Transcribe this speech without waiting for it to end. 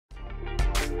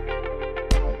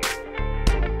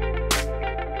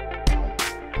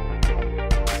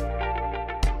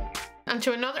and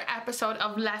to another episode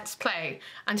of Let's Play.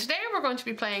 And today we're going to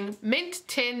be playing Mint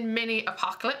Tin Mini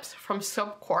Apocalypse from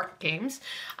subQuark Games.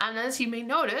 And as you may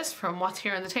notice from what's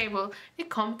here on the table, it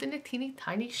comes in a teeny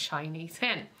tiny shiny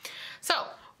tin. So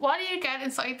what do you get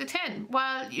inside the tin?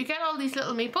 Well, you get all these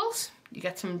little meeples, you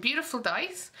get some beautiful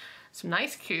dice, some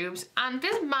nice cubes, and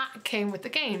this mat came with the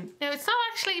game. Now, it's not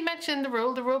actually mentioned in the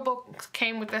rule book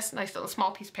came with this nice little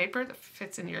small piece of paper that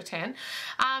fits in your tin.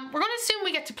 We're going to assume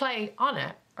we get to play on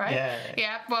it, right?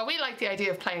 Yeah, well, we like the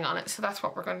idea of playing on it, so that's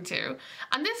what we're going to do.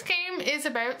 And this game is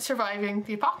about surviving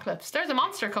the apocalypse. There's a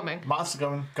monster coming. Monster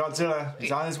coming. Godzilla.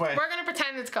 He's on his way. We're going to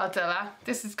pretend it's Godzilla.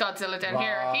 This is Godzilla down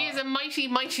here. He is a mighty,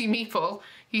 mighty meeple.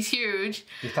 He's huge.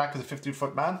 The attack of the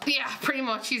 50-foot man? Yeah, pretty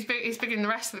much. He's bigger than the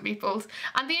rest of the meeples.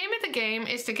 And the aim of the game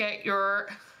is to get your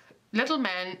little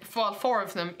men, well, 4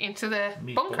 of them, into the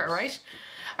bunker, right?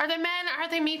 Are they men? Are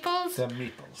they meeples? They're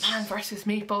meeples. Man versus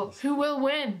meeple. Who will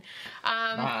win?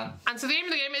 Man. And so the aim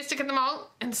of the game is to get them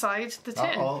all inside the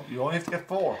tin. Uh-oh, you only have to get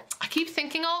 4. I keep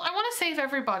thinking, I want to save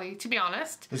everybody, to be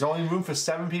honest. There's only room for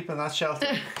 7 people in that shelter.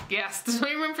 Yes, there's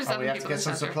only room for 7 people. We have to get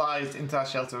some supplies into that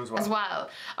shelter as well.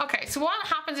 Okay, so what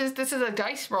happens is this is a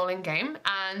dice rolling game,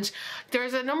 and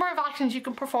there's a number of actions you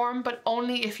can perform, but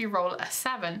only if you roll a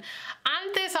 7.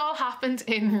 And this all happens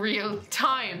in real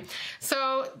time.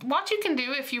 So what you can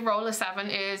do if you roll a 7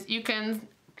 is you can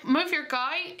move your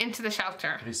guy into the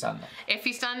shelter. If he's standing up. If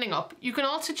he's standing up. You can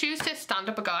also choose to stand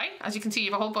up a guy. As you can see,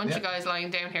 you have a whole bunch of guys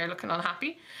lying down here looking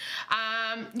unhappy.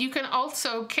 You can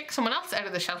also kick someone else out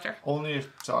of the shelter. Only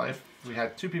if we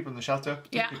had 2 people in the shelter,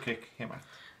 you could kick him out.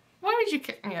 Why would you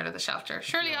kick me out of the shelter?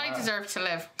 Surely I deserve to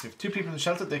live. If you have 2 people in the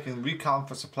shelter, they can recon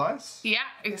for supplies. Yeah,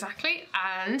 exactly.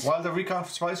 And while they're recon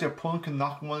for supplies, your opponent can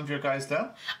knock one of your guys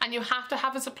down. And you have to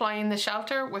have a supply in the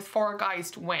shelter with 4 guys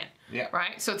to win. Yeah.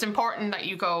 Right? So it's important that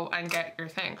you go and get your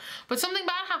thing. But something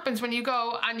bad happens when you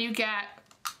go and you get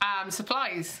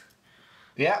supplies.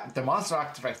 Yeah, the monster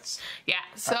activates. Yeah,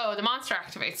 so the monster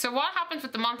activates. So what happens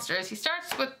with the monster is he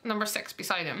starts with number 6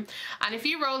 beside him. And if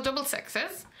you roll double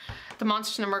 6s, the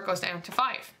monster number goes down to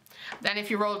 5. Then if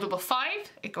you roll double 5,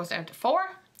 it goes down to 4.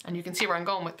 And you can see where I'm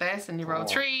going with this. And you roll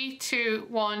 3, 2,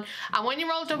 1. And when you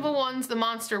roll double 1s, the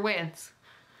monster wins.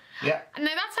 Yeah. Now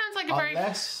that sounds like a very...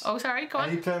 Oh, sorry, go on.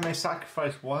 Any player may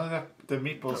sacrifice one of the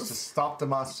meeples to stop the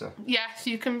monster. Yes,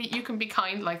 you can be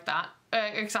kind like that.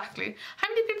 Exactly. How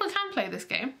many people can play this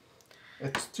game?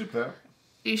 It's 2 player.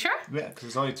 Are you sure? Yeah, because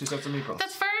there's only 2 sets of meeples.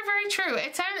 That's very, very true.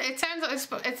 It sounds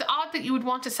it's odd that you would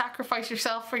want to sacrifice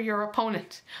yourself for your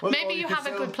opponent. Well, maybe you have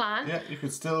a good plan. Yeah, you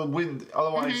could still win.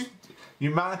 Otherwise,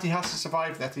 humanity has to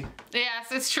survive, Nettie.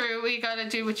 Yes, it's true. We gotta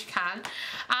do what you can.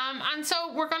 And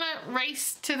so we're gonna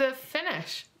race to the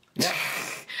finish. Yeah.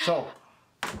 So,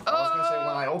 I was gonna say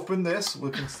when I open this,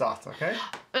 we can start, okay?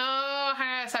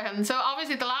 Hang on a second. So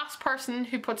obviously the last person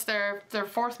who puts their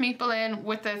 4th meeple in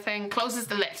with the thing closes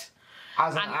the lid.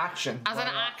 As an action. As an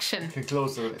action. You can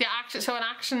close the lid. The action. So an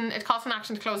action. It costs an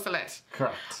action to close the lid.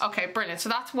 Correct. Okay, brilliant. So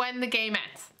that's when the game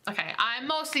ends. Okay, I'm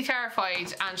mostly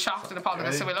terrified and shocked and appalled at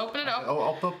this, so we'll open it up.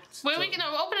 Well, we can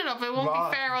open it up. It won't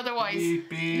be fair otherwise. Beep,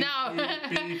 beep, no. Beep,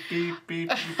 beep, beep, beep, beep, beep.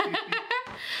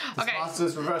 This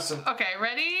monster's reversing. Okay,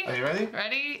 ready? Are you ready?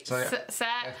 Ready,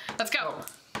 set, let's go.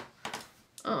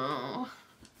 Oh.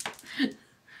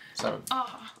 7.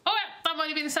 Oh, yeah, that might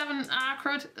have been a 7. Ah,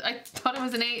 crud. I thought it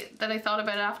was an 8 that I thought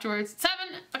about it afterwards.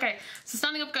 7. Okay, so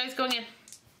standing up, guys, going in.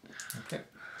 Okay,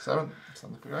 7.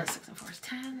 Stand up, guys. 6 and 4 is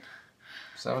 10.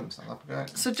 7. Stand up,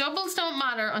 guys. So doubles don't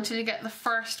matter until you get the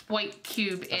first white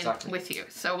cube in with you.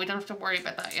 So we don't have to worry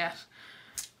about that yet.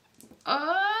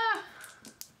 Oh.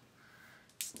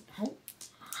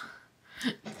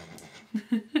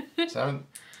 7.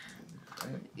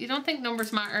 You don't think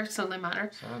numbers matter, so they matter.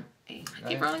 7. 8. I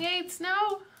keep rolling 8s.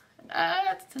 No.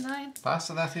 That's a 9.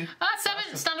 Faster, Nettie.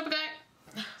 7. Stand up a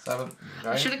guy. 7.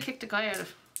 I should have kicked a guy out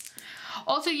of.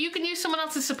 Also, you can use someone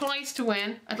else's supplies to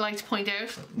win, I'd like to point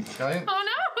out. Okay. Oh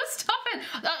no, stop it!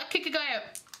 Kick a guy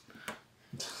out.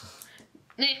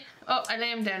 Oh, I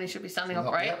lay him down, he should be standing up,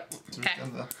 right? Okay.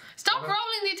 Stop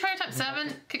rolling the entire time.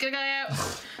 7, kick a guy out.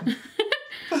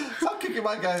 Stop kicking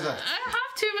my guys out. I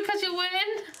have to because you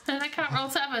win. And I can't roll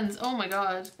 7s. Oh my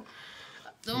god.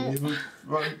 Oh. 7,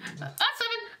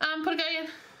 put a guy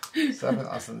in. 7,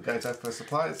 I'll send the guys out for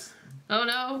supplies. Oh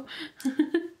no.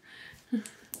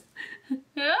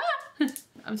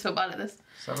 I'm so bad at this.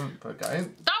 7, put a guy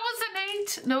in. That was an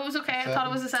 8. No, it was okay. 7. I thought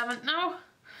it was a 7. No.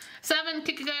 7,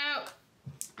 kick a guy out.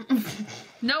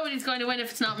 Nobody's going to win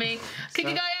if it's not me. Kick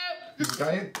a guy out. Kick a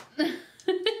guy in.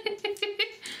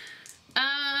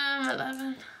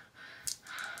 11.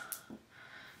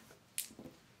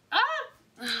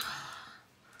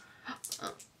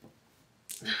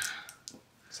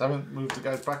 7, move the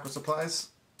guys back with supplies.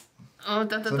 Oh,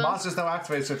 So the monster's now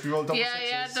activated, so if you roll double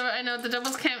sixes... Yeah, I know, the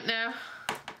doubles count now.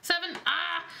 7,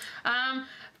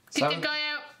 kick the guy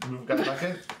out. Move the guy back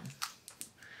in.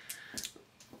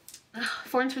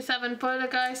 4 into 7, put a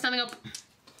guy standing up.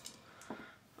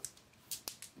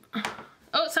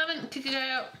 Oh, 7, kick the guy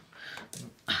out.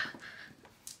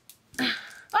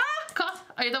 God.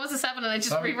 Oh, that was a 7 and I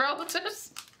just re-rolled it.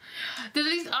 There's at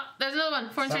least, there's another one.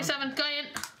 4 into 7, guy in.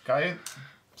 Guy in.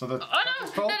 So the... Oh,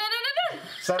 no. No.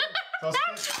 7.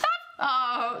 Stop.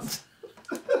 Oh.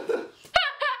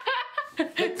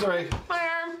 Victory. My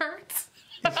arm hurts.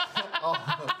 Oh,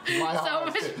 my So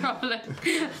much rolling.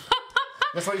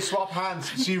 That's why you swap hands.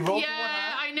 She rolled one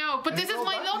hand. I know, but this is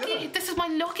my lucky. This is my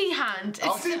lucky hand.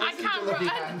 I can't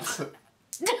roll.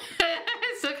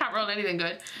 Still can't roll anything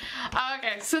good.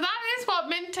 Okay, so that is what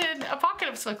Minted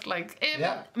Apocalypse looked like.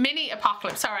 Mini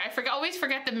Apocalypse. Sorry, always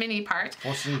forget the mini part.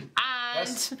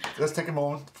 And let's take a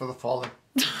moment for the fallen.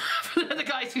 For the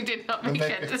guys who did not make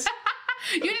it.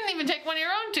 You didn't even take one of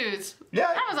your own dudes. Yeah,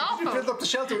 that was awful. You filled up the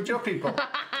shelter with your people.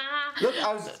 Look,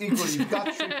 I was equally. You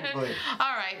got 3 people in.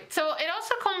 Alright, so it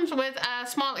also comes with a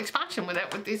small expansion with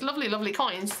it, with these lovely, lovely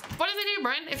coins. What does it do,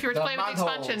 Brent, if you were to play with the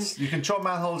expansion? You can throw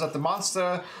manholes at the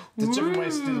monster. There's different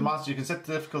ways to do the monster. You can set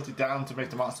the difficulty down to make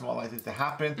the monster more likely to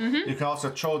happen. You can also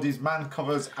throw these man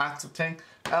covers at the thing.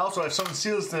 And also, if someone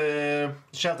seals the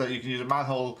shelter, you can use a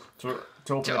manhole to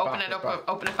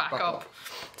open it back up.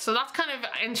 So that's kind of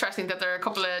interesting that there are a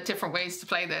couple of different ways to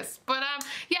play this. But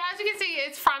yeah, as you can see,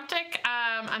 it's frantic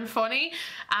and funny.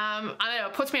 I don't know,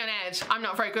 it puts me on edge. I'm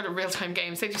not very good at real-time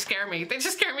games. They just scare me. So I was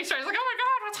like, oh my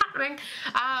god, what's happening?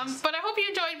 But I hope you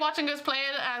enjoyed watching us play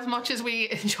it as much as we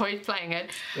enjoyed playing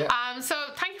it. So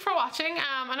thank you for watching.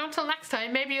 And until next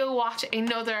time, maybe you'll watch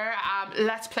another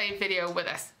Let's Play video with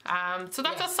us. So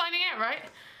that's us signing out, right?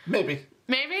 Maybe.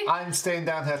 I'm staying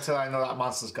down here till I know that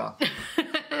monster's gone.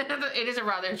 It is a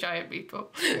rather giant meatball.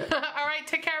 Alright,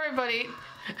 take care everybody.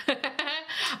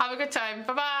 Have a good time.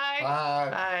 Bye-bye. Bye.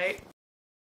 Bye.